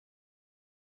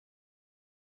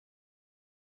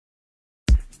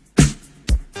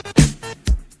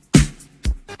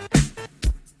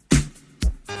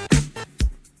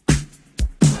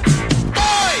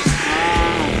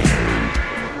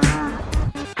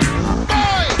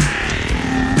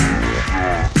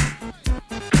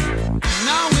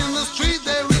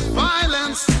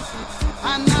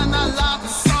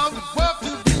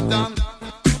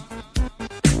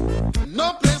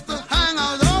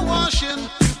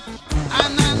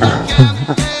can't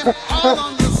get all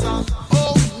on the sun.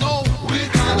 Oh no,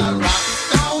 we're gonna rock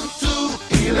down to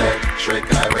Electric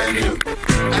Avenue,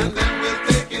 and then we'll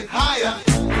take it higher.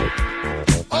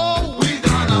 Oh, we're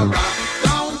gonna rock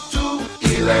down to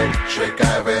Electric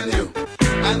Avenue,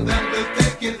 and then we'll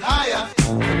take it higher.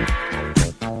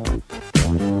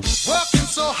 Working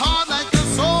so hard like a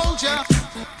soldier,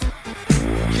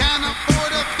 can't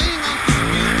afford a thing unto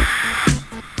me.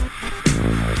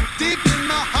 Deep in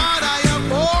my heart I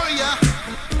abhor ya.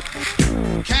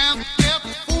 Can't get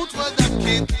food for the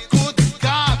kid. Good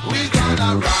God, we gonna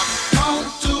rock down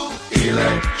to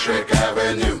Electric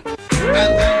Avenue,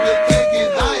 and then we'll take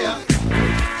it higher.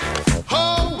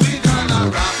 Oh, we gonna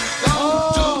rock down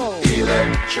to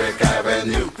Electric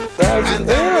Avenue, and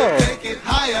then we'll take it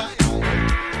higher.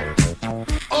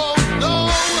 Oh no!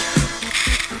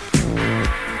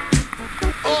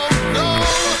 Oh no!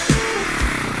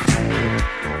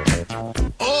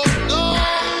 Oh no!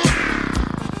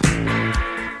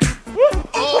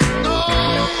 Oh no!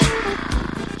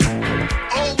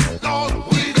 Oh Lord,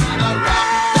 we gonna rock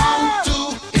down to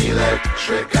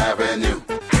Electric Avenue,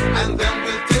 and then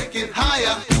we'll take it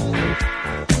higher.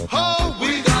 Oh,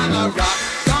 we gonna rock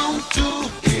down to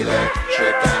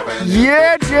Electric Avenue.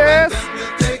 Yeah, Jess. Then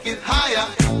we'll take it higher.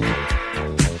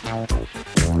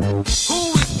 Who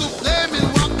is to blame in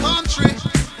one country?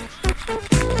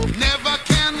 Never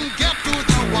can get to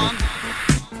the one.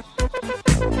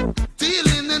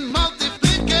 Dealing in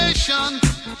multiplication,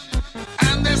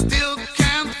 and they still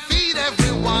can't feed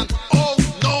everyone. Oh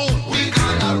no, we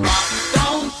gonna rock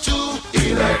down to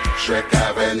Electric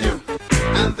Avenue,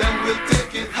 and then we'll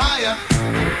take it higher.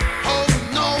 Oh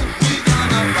no, we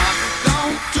gonna rock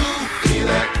down to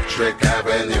Electric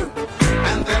Avenue,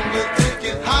 and then we'll take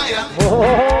it higher.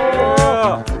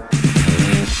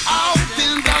 Out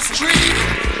in the street,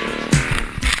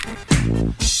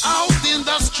 out in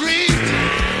the street,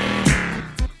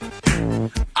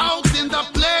 out in the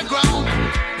playground,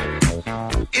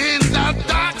 in the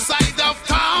dark side of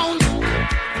town.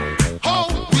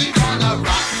 Oh, we gonna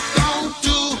rock down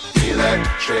to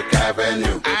Electric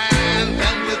Avenue, and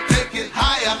then we'll take it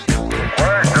higher.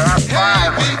 Hey,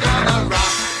 we gonna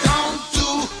rock down to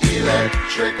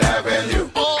Electric Avenue.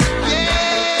 Oh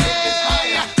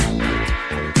yeah,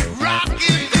 rock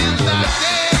it in the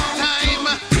daytime,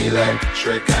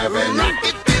 Electric Avenue. Rock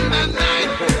it in the night,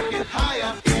 take it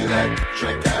higher,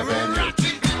 Electric Avenue. Rock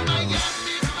it in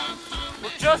Miami.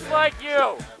 Just like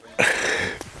you.